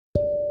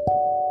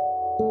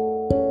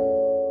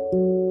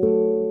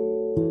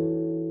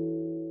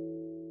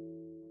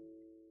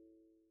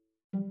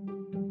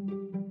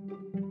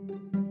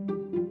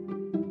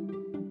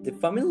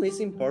Family is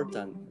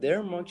important.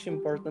 They're much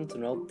important to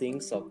know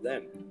things of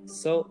them.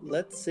 So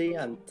let's see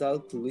and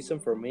talk to listen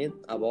from it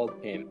about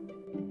him.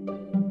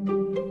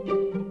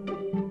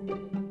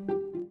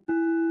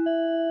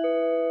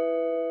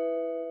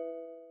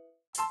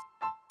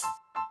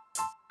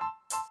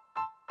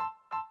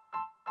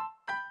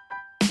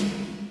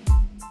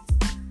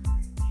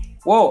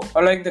 Wow,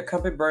 I like the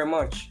camping very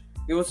much.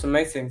 It was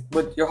amazing,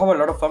 but you have a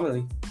lot of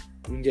family.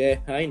 Yeah,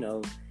 I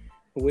know.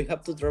 We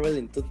have to travel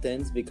in two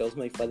tents because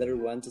my father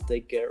wants to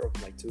take care of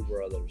my two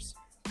brothers.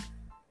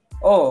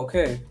 Oh,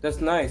 okay,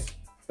 that's nice.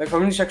 My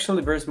family is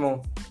actually very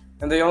small,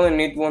 and they only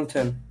need one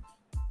tent.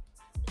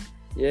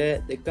 Yeah,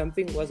 the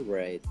camping was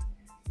great.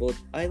 But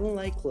I don't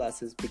like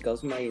classes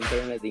because my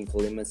internet in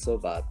Colima is so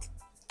bad.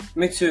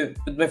 Me too,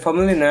 but my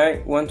family and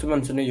I went to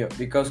Manzanillo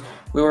because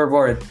we were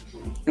bored.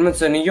 In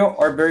Manzanillo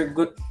are very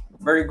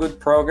good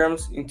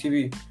programs in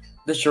TV.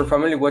 Does your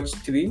family watch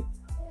TV?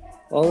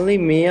 Only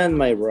me and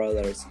my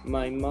brothers.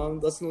 My mom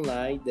doesn't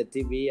like the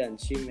TV and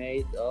she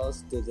made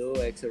us to do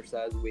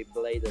exercise. We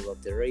play the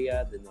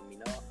loteria, the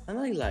domino, and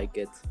I like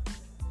it.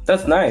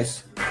 That's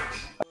nice.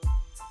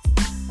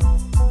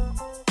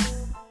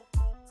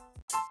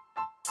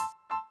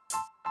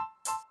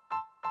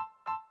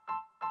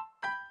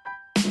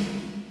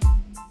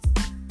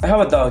 I have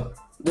a doubt.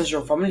 Does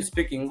your family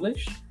speak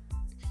English?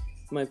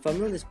 My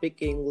family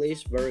speak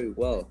English very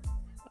well,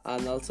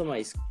 and also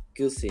my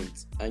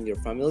cousins. And your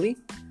family?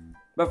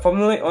 My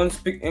family only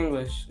speak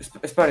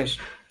Spanish,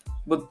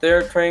 but they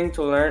are trying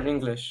to learn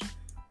English.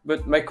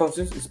 But my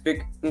cousins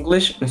speak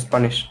English and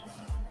Spanish.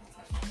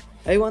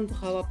 I want to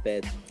have a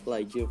pet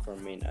like you for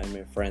me and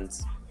my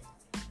friends.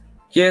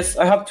 Yes,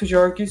 I have two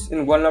Yorkies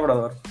and one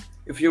Labrador.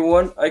 If you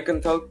want, I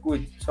can talk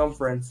with some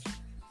friends.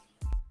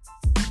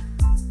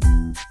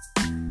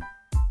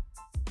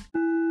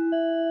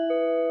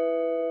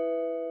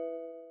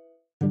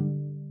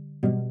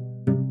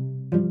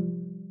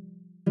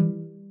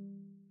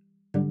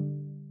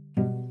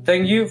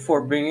 Thank you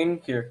for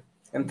being here,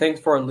 and thanks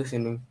for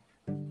listening.